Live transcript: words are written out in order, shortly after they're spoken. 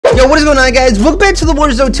Yo, what is going on, guys? Welcome back to the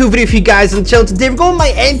Warzone 2 video for you guys on the channel. Today we're going with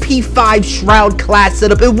my MP5 Shroud class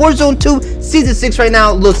setup in Warzone 2 Season 6 right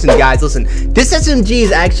now. Listen, guys, listen. This SMG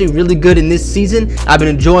is actually really good in this season. I've been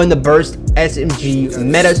enjoying the burst SMG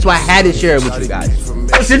meta, so I had to share it with you guys.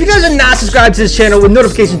 So if you guys are not subscribed to this channel with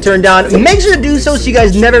notifications turned on, make sure to do so you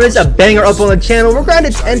guys never miss a banger up on the channel. We're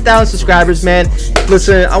grinding 10,000 subscribers, man.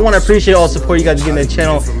 Listen, I want to appreciate all the support you guys are giving the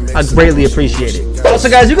channel. I greatly appreciate it. Also,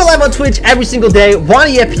 guys, you go live on Twitch every single day.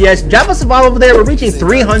 180 FPS. Drop us a follow over there. We're reaching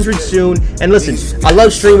 300 soon. And listen, I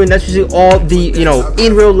love streaming. That's usually all the,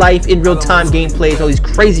 in real life, in real time gameplays, all these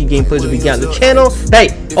crazy gameplays that we get on the channel. Hey,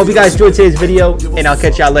 hope you guys enjoyed today's video, and I'll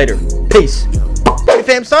catch y'all later. Peace. Hey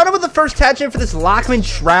fam, starting with the first attachment for this LACHMANN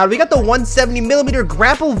Shroud, we got the 170mm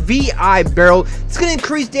grapple VI barrel. It's going to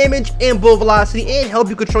increase damage and bullet velocity and help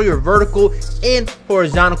you control your vertical and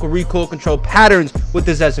horizontal recoil control patterns with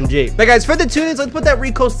this SMG. Now guys, for the tunings, let's put that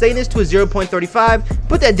recoil steadiness to a 0.35,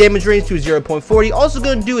 put that damage range to a 0.40. Also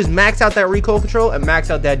going to do is max out that recoil control and max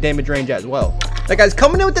out that damage range as well. Now guys,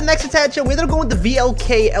 coming in with the next attachment, we're going to go with the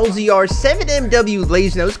𝐁𝐔𝐒𝐈𝐑𝐈𝐄𝐒 7MW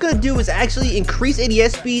laser. Now, what's going to do is actually increase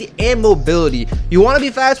ADS speed and mobility. You want to be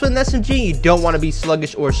fast with an SMG, you don't want to be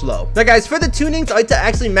sluggish or slow. Now guys, for the tunings, I like to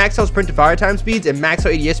actually max out sprint to fire time speeds and max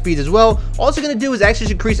out ADS speeds as well. Also going to do is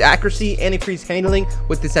actually increase accuracy and increase handling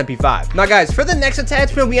with this MP5. Now guys, for the next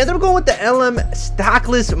attachment, we ended up going with the LM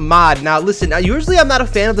stockless mod. Now listen, usually I'm not a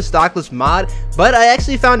fan of the stockless mod, but I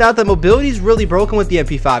actually found out that mobility is really broken with the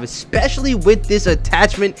MP5, especially with this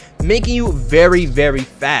attachment, making you very, very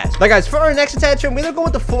fast. Now guys, for our next attachment, we're gonna go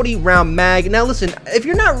with the 40-round mag. Now listen, if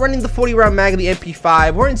you're not running the 40-round mag of the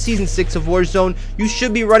MP5, we're in Season 6 of Warzone, you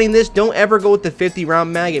should be running this. Don't ever go with the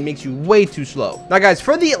 50-round mag. It makes you way too slow. Now guys,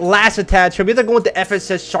 for the last attachment, we're gonna go with the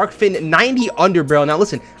FSS Shark Fin 90 underbarrel. Now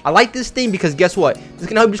listen, I like this thing because guess what? It's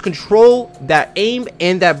gonna help you just control that aim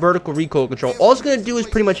and that vertical recoil control. All it's gonna do is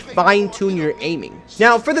pretty much fine-tune your aiming.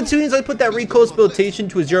 Now for the tunings, I put that recoil stabilization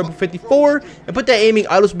to a 0.54 and put that aiming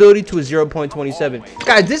idle stability to a 0.27.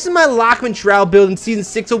 Guys, this is my LACHMANN Shroud build in Season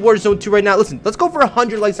 6 of Warzone 2 right now. Listen, let's go for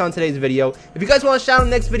 100 likes on today's video. If you guys want to shout out in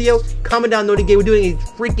the next video, comment down notification. We're doing a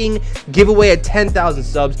freaking giveaway at 10,000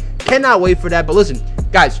 subs. Cannot wait for that. But listen,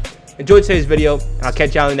 guys, enjoy today's video, and I'll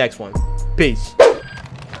catch you on the next one. Peace.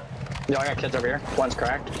 Yo, I got kids over here. One's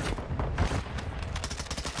cracked.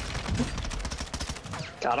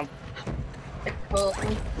 Got him. Well,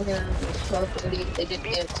 they didn't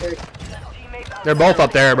answer. They're both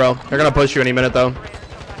up there, bro. They're gonna push you any minute, though.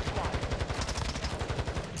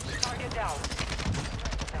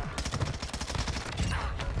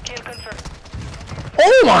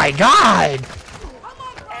 Oh my god!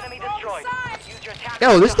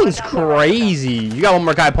 Yo, this thing's crazy. You got one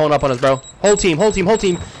more guy pulling up on us, bro. Whole team, whole team, whole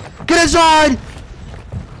team. Get inside!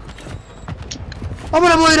 I'm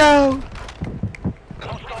gonna bleed out.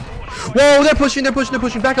 Whoa, they're pushing, they're pushing, they're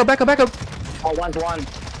pushing. Back up, back up, back up. Oh, one's one.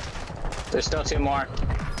 There's still two more.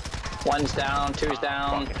 One's down, two's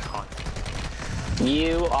down.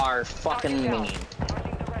 You are fucking mean.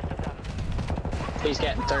 He's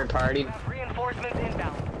getting third party.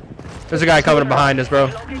 There's a guy coming behind us, bro.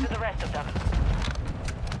 No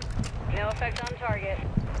effect on target.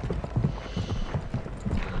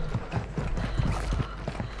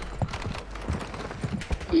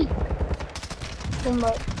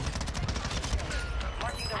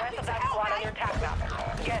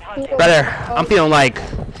 Right there. I'm feeling like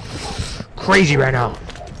crazy right now.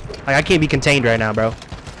 Like I can't be contained right now, bro.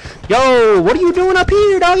 Yo, what are you doing up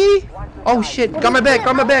here, doggy? Oh shit! Got my back!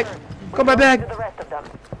 Got my back! Got my back!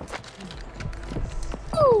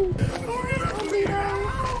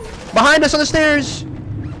 Behind us on the stairs!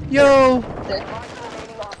 Yo!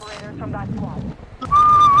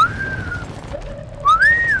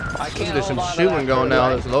 There's some shooting going now.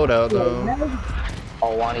 There's loadout though.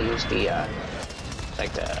 I want to use the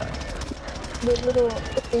like the little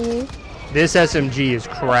thingy. This SMG is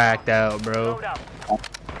cracked out, bro.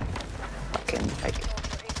 fucking like.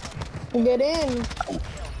 Get in,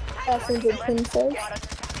 passenger princess.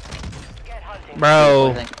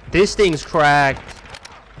 Bro, this thing's cracked.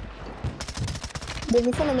 Did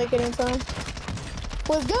we finna make it in time?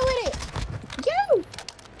 Let's go with it! Go!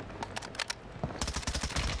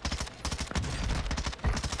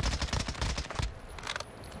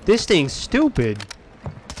 This thing's stupid.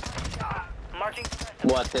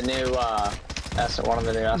 What, the new that's one of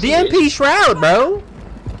the new SMGs? The MP Shroud, bro.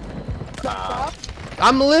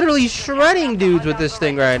 I'm literally shredding dudes with this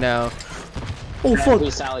thing right now. Oh fuck.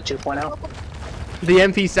 MP Salad 2.0. The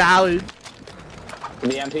MP Salad. The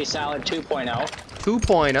MP Salad 2.0.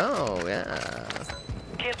 2.0,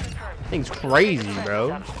 yeah. Thing's crazy,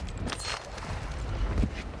 bro.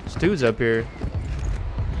 This dude's up here.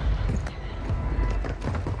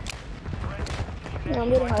 I'm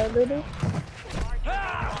getting higher, baby.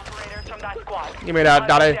 Operators from that squad. Give me that,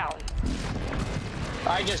 Daddy.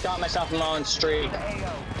 I just got myself a my own streak.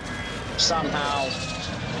 Somehow.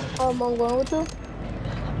 I'm going with you.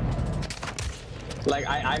 Like,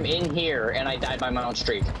 I'm in here and I died by my own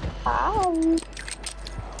streak. Ow.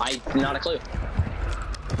 Not a clue.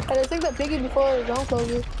 I just take that piggy before the zone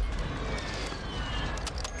closes.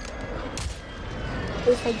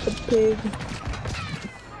 It's like the pig.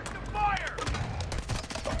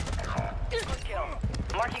 Good kill.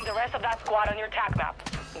 Marking the rest of that squad on your attack map.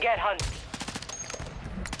 Get hunted.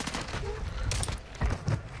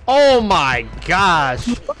 Oh my gosh.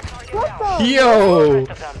 What the? Yo.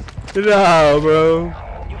 No, bro.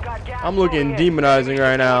 You've got gas I'm looking moving in. demonizing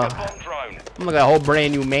right now. Bomb drone. I'm like a whole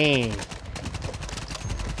brand new man.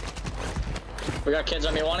 We got kids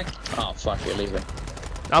on me wanting? Oh, fuck, you're leaving.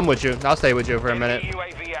 I'm with you. I'll stay with you for a minute.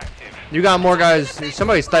 UAV active. You got more guys.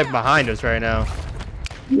 Somebody's sniping behind us right now.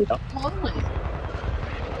 Totally.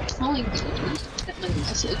 Totally. That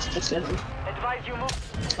message. Advise you move.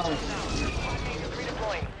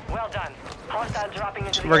 Redeploying. Well done. Hostile dropping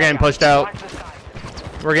into the We're getting area. pushed out. Watch the sky.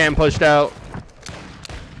 We're getting pushed out.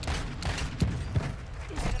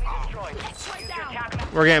 Enemy destroyed. Use your attack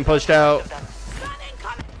map. We're getting pushed out.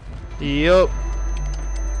 Yup.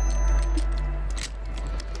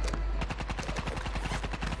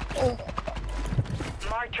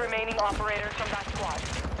 Marked remaining operators from that squad.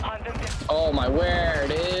 Hunt them down. Oh my word,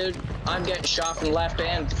 dude. I'm getting shot from left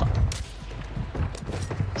and.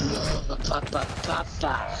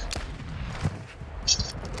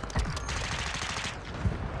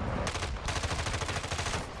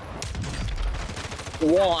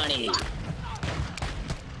 Warning.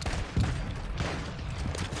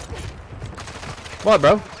 What,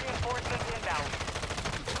 bro? Reinforcements inbound.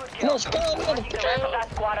 Good kill. Let's go, Marking the rest of motherfucker. that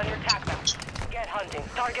squad on your attack map. Get hunting.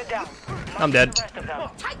 Target down. I'm Mark dead. the rest of them.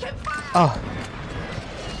 Oh.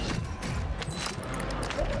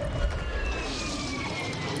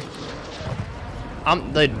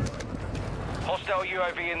 I'm the. Hostile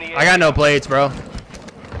UAV in the air. I got no plates, bro.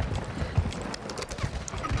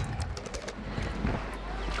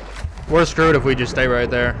 We're screwed if we just stay right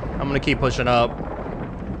there. I'm gonna keep pushing up.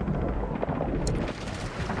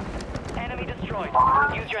 Enemy destroyed.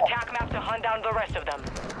 Use your attack map to hunt down the rest of them.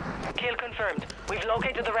 Kill confirmed. We've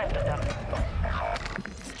located the rest of them.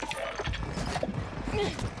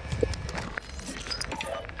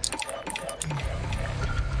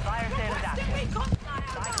 Fire sale is active.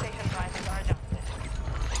 Buy station prices are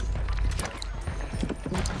adjusted.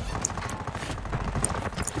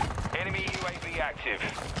 Enemy UAV active.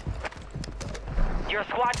 Your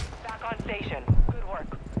squad back on station. Good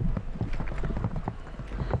work.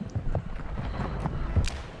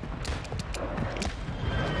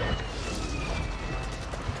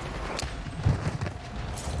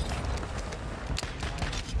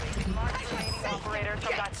 Operators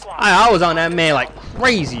from that squad. I was on that man like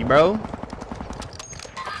crazy, bro. Good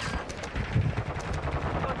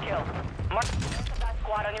kill. Mark that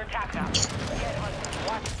squad on your attack map. Get hunted.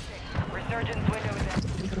 Watch the six. Resurgence window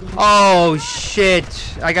is in. Oh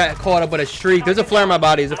shit! I got caught up with a streak. There's a flare in my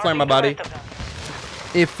body. There's a flare in my body. Marking the rest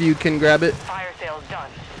of them. If you can grab it. Fire sales done.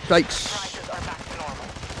 Yikes. Prices are back to normal.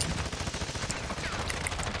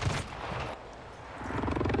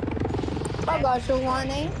 I got you, one,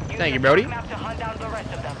 eh? Use Thank you, your Brody. attack map to hunt down the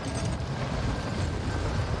rest of them.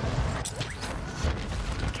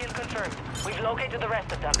 Kill confirmed. We've located the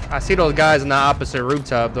rest of them. I see those guys on the opposite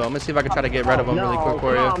rooftop though. I'm gonna see if I can try to get rid of them really quick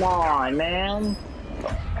for you. Come on, man.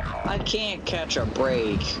 I can't catch a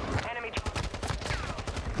break. Enemy.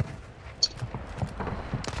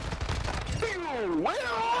 Where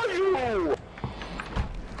are you?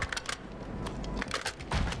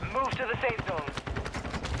 Move to the safe zone.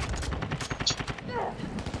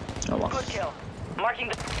 Oh, well. Good kill. Marking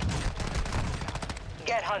the.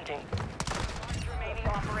 Get hunting. Remaining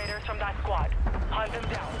operators from that squad. Hunt them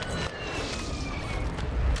down.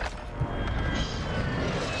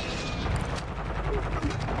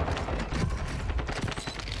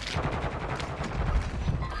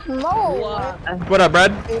 No. What up,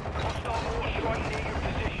 Brad?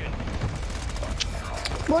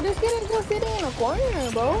 Bro, just get into a city in a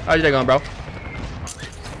corner, bro. How's your day going, bro?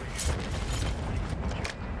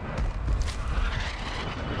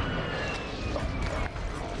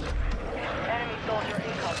 Enemy soldier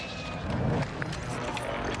incoming.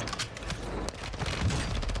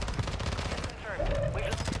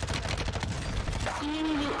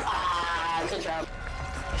 Confirmed.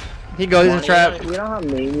 He goes, he's a trap. You know how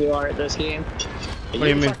mean you are at this game? What do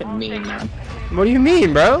you mean? Fucking mean, man. What do you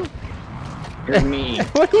mean, bro? You're mean.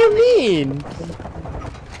 What do you mean?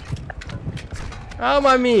 How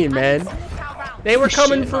I mean, man? They were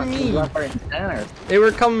coming for me. They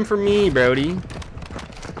were coming for me, Brody.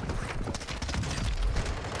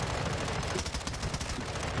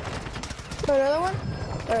 Another one?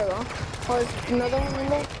 There we go. Oh, there's another one in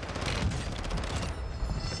there.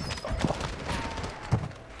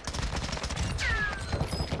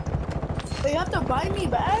 You have to buy me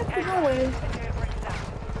back? No way.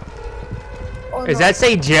 Oh, Does that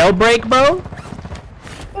say jailbreak, bro?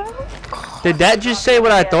 Did that just say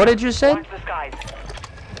what I thought it just said?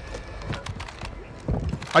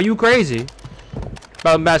 Are you crazy?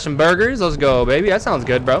 About to buy some burgers? Let's go, baby. That sounds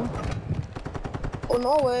good, bro. Oh,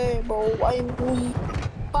 no way, bro. Why me?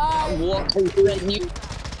 Bye.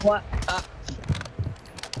 What?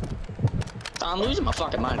 I'm losing my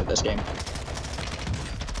fucking mind at this game.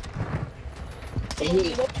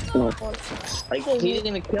 Like, he didn't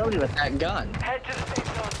even kill me with that gun. Head to the safe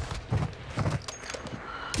zone.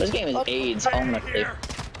 This game is AIDS, honestly.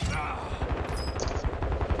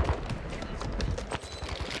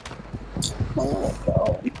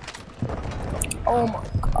 Oh my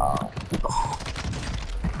god.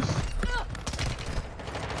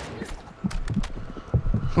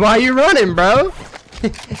 Why are you running, bro?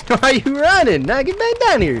 Why are you running? Now get back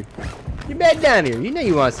down here. Get back down here. You know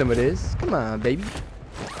you want some of this. Come on, baby.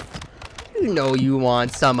 You know you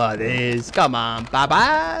want some of this. Come on,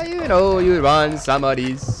 Papa. You know you want some of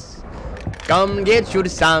this. Come get you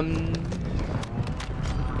some.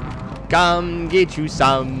 Come get you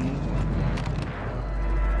some.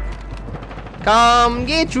 Come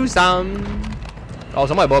get you some. Oh,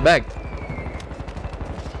 somebody bought back.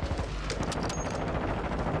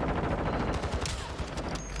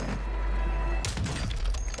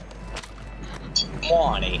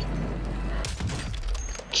 Money.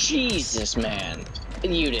 Jesus, man.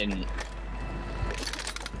 You didn't.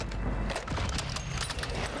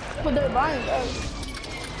 But they're buying us.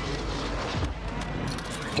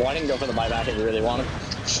 Well, I didn't go for the buyback if you really wanted.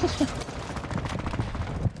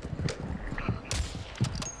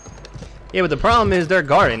 Yeah, but the problem is they're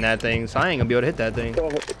guarding that thing, so I ain't gonna be able to hit that thing.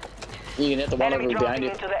 You can hit the one over Enemy behind dropping you.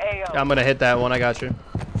 into the AO. I'm gonna hit that one. I got you.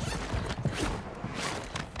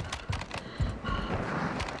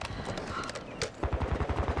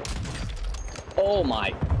 Oh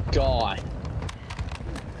my god.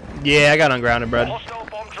 Yeah, I got ungrounded, bro. Hostile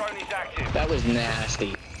bomb drone is active. That was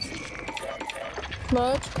nasty.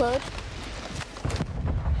 Clutch, clutch.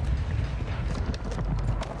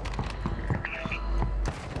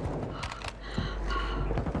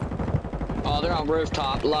 Oh, they're on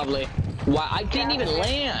rooftop. Lovely. Wow, I didn't even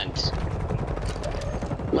land.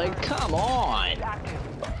 Like, come on. Active.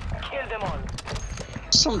 Kill them all.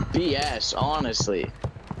 Some BS, honestly.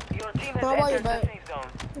 Your team has How about entered you, the safe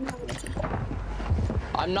zone.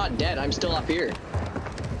 I'm not dead. I'm still up here.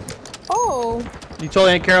 Oh. You told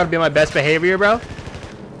Aunt Carol to be my best behavior, bro?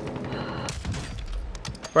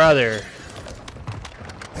 Brother.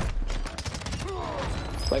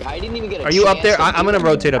 Like, I didn't even get a Are you up there? chance to I'm do gonna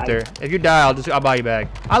rotate up anything. there. If you die, I'll buy you back.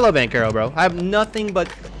 I love Aunt Carol, bro. I have nothing but.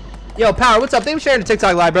 Yo, Power, what's up? They were sharing the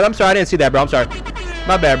TikTok live, brother. I'm sorry, I didn't see that, bro. I'm sorry.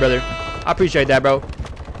 My bad, brother. I appreciate that, bro.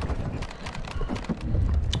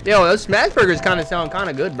 Yo, those smash burgers kind of sound kind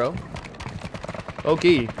of good, bro.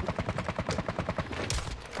 Okay.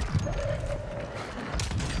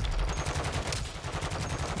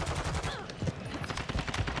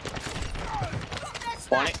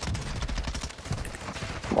 Want it?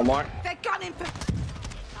 One more.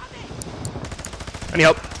 I need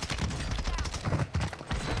help.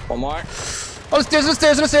 One more. On the stairs, on the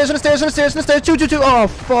stairs, on the stairs, on the stairs, on the stairs, on the stairs. Two, two, two. Oh,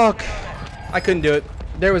 fuck. I couldn't do it.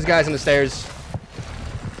 There was guys on the stairs.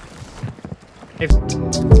 If